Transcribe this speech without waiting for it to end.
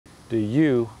Do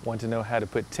you want to know how to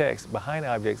put text behind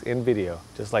objects in video,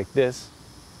 just like this?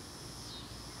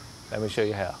 Let me show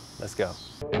you how. Let's go.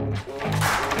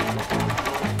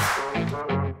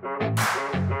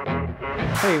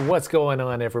 Hey, what's going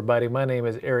on, everybody? My name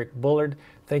is Eric Bullard.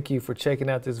 Thank you for checking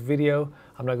out this video.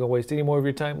 I'm not going to waste any more of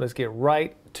your time. Let's get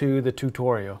right to the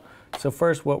tutorial. So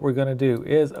first, what we're going to do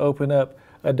is open up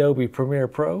Adobe Premiere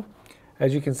Pro.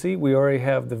 As you can see, we already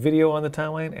have the video on the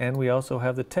timeline and we also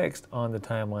have the text on the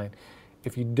timeline.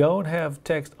 If you don't have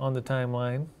text on the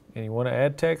timeline and you want to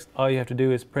add text, all you have to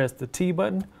do is press the T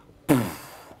button,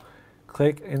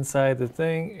 click inside the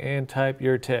thing and type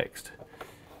your text.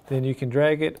 Then you can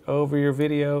drag it over your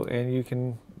video and you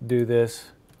can do this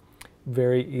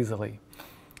very easily.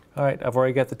 All right, I've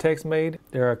already got the text made.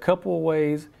 There are a couple of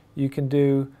ways you can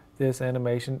do this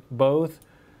animation. Both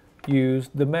use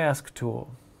the mask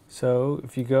tool. So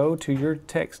if you go to your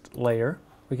text layer,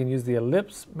 we can use the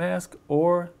ellipse mask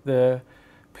or the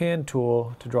pen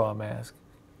tool to draw a mask.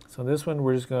 So this one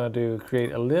we're just going to do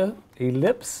create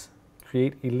ellipse.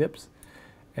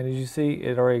 And as you see,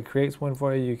 it already creates one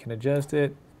for you. You can adjust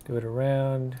it, do it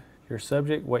around your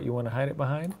subject, what you want to hide it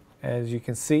behind. As you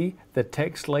can see, the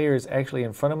text layer is actually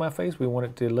in front of my face. We want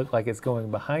it to look like it's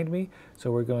going behind me.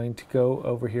 So we're going to go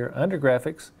over here under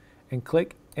graphics and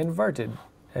click inverted.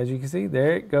 As you can see,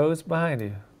 there it goes behind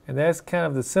you. And that's kind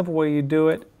of the simple way you do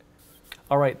it.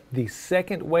 All right, the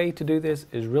second way to do this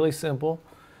is really simple.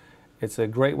 It's a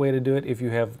great way to do it if you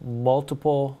have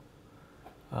multiple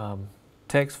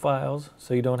text files,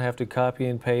 so you don't have to copy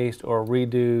and paste or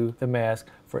redo the mask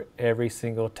for every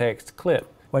single text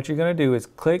clip. What you're going to do is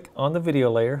click on the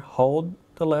video layer, hold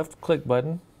the left click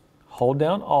button, hold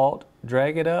down Alt,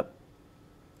 drag it up,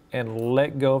 and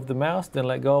let go of the mouse, then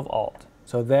let go of Alt.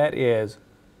 So that is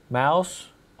mouse,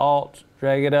 Alt,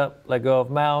 drag it up, let go of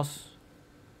mouse,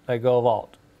 let go of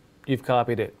Alt. You've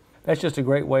copied it. That's just a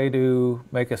great way to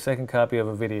make a second copy of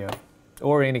a video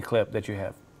or any clip that you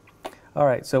have. All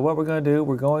right, so what we're going to do,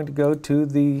 we're going to go to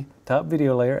the top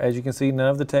video layer. As you can see, none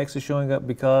of the text is showing up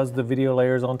because the video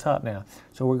layer is on top now.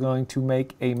 So we're going to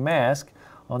make a mask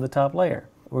on the top layer.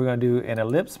 We're going to do an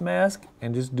ellipse mask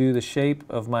and just do the shape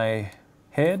of my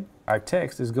head. Our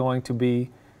text is going to be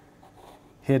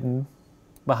hidden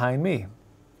behind me.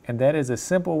 And that is a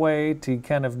simple way to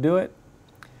kind of do it.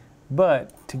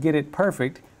 But to get it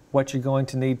perfect, what you're going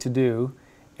to need to do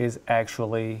is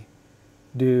actually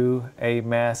do a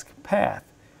mask path.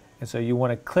 And so you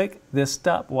want to click this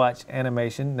stopwatch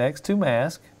animation next to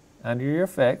mask under your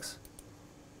effects.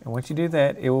 And once you do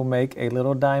that, it will make a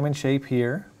little diamond shape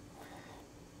here.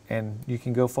 And you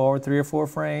can go forward 3 or 4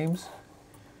 frames,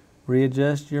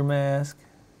 readjust your mask.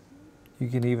 You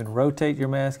can even rotate your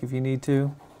mask if you need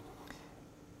to.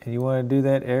 And you want to do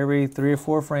that every 3 or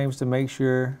 4 frames to make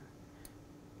sure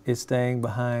it's staying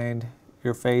behind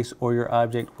your face or your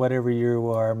object, whatever you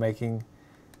are making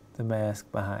the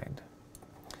mask behind.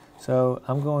 So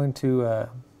I'm going to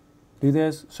do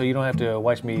this so you don't have to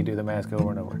watch me do the mask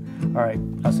over and over. All right,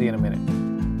 I'll see you in a minute.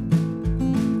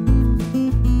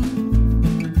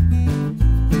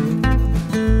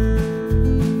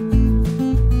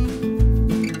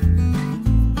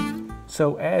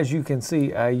 So as you can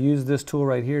see, I use this tool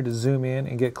right here to zoom in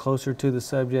and get closer to the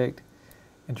subject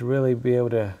and to really be able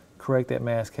to correct that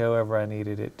mask however I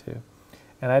needed it to.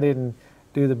 And I didn't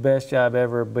do the best job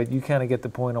ever, but you kind of get the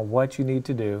point on what you need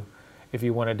to do if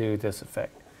you want to do this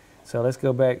effect. So let's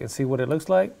go back and see what it looks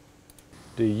like.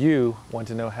 Do you want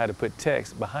to know how to put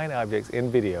text behind objects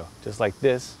in video, just like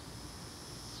this?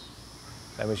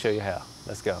 Let me show you how.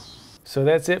 Let's go. So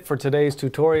that's it for today's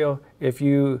tutorial. If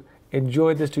you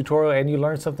enjoyed this tutorial and you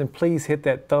learned something, please hit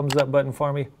that thumbs up button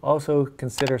for me. Also,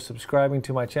 consider subscribing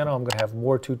to my channel. I'm going to have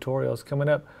more tutorials coming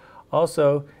up.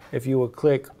 Also, if you will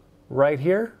click right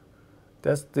here,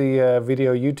 that's the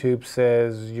video YouTube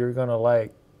says you're going to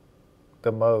like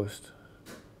the most.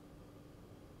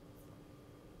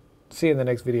 See you in the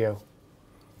next video.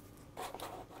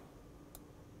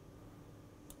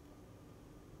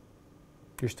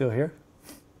 You're still here?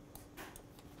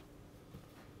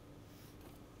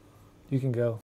 You can go.